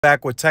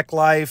Back with Tech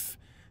Life,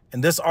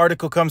 and this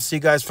article comes to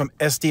you guys from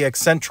SDX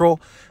Central.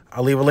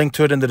 I'll leave a link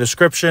to it in the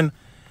description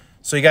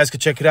so you guys can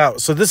check it out.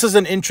 So this is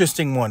an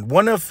interesting one.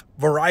 One of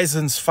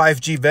Verizon's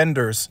 5G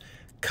vendors,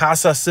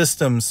 Casa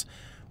Systems,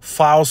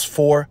 files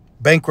for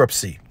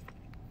bankruptcy.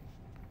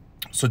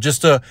 So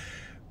just to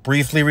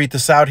briefly read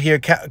this out here,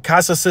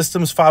 Casa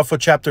Systems filed for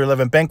Chapter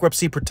 11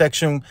 bankruptcy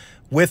protection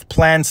with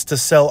plans to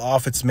sell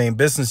off its main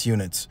business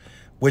units,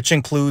 which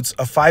includes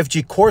a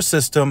 5G core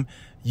system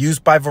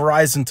used by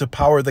Verizon to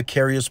power the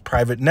carrier's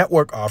private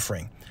network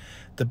offering.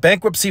 The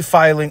bankruptcy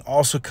filing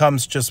also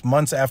comes just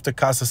months after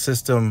Casa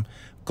System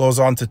goes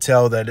on to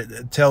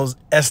tells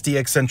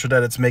SDX Central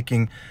that it's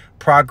making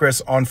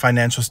progress on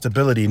financial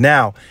stability.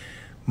 Now,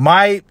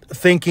 my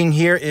thinking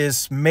here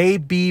is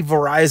maybe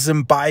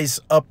Verizon buys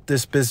up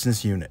this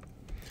business unit.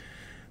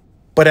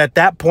 But at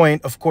that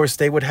point, of course,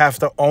 they would have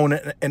to own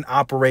and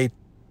operate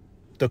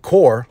the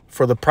core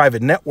for the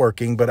private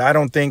networking, but I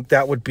don't think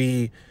that would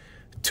be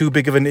too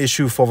big of an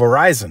issue for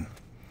Verizon.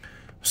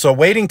 So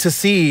waiting to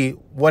see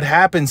what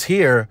happens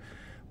here.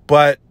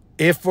 But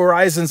if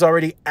Verizon's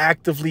already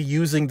actively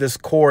using this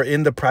core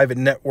in the private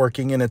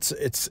networking and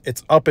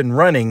it's up and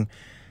running,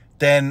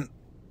 then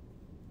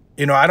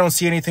I don't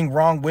see anything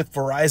wrong with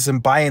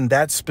Verizon buying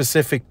that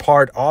specific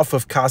part off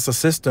of Casa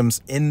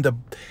Systems in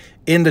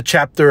the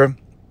Chapter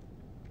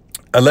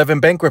 11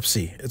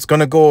 bankruptcy. It's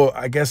going to go,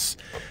 I guess,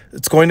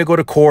 it's going to go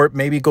to court.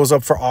 Maybe it goes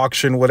up for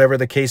auction, whatever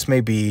the case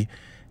may be.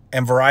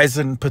 And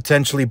Verizon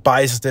potentially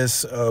buys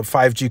this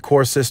 5G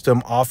core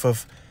system off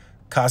of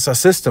Casa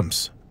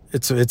Systems.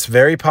 It's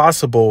very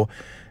possible.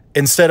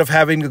 Instead of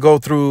having to go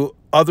through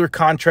other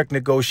contract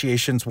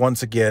negotiations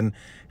once again,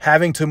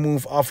 having to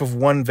move off of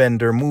one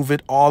vendor, move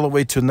it all the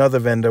way to another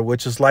vendor,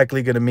 which is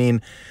likely going to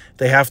mean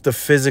they have to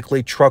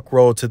physically truck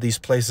roll to these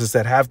places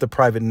that have the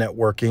private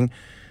networking.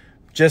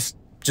 Just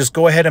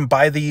go ahead and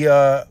buy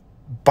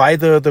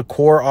the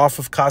core off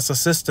of Casa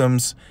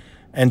Systems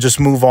and just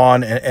move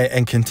on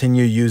and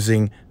continue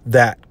using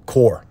that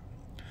core.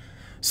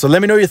 So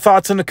let me know your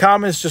thoughts in the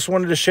comments. Just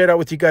wanted to share that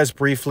with you guys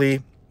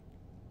briefly.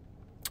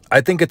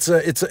 I think it's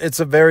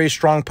a very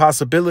strong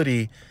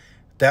possibility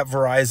that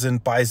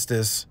Verizon buys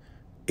this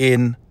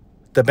in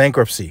the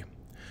bankruptcy.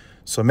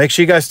 So make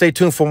sure you guys stay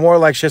tuned for more.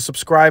 Like, share,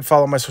 subscribe,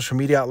 follow my social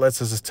media outlets.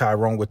 This is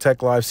Tyrone with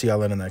Tech Live. See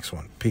y'all in the next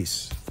one.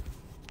 Peace.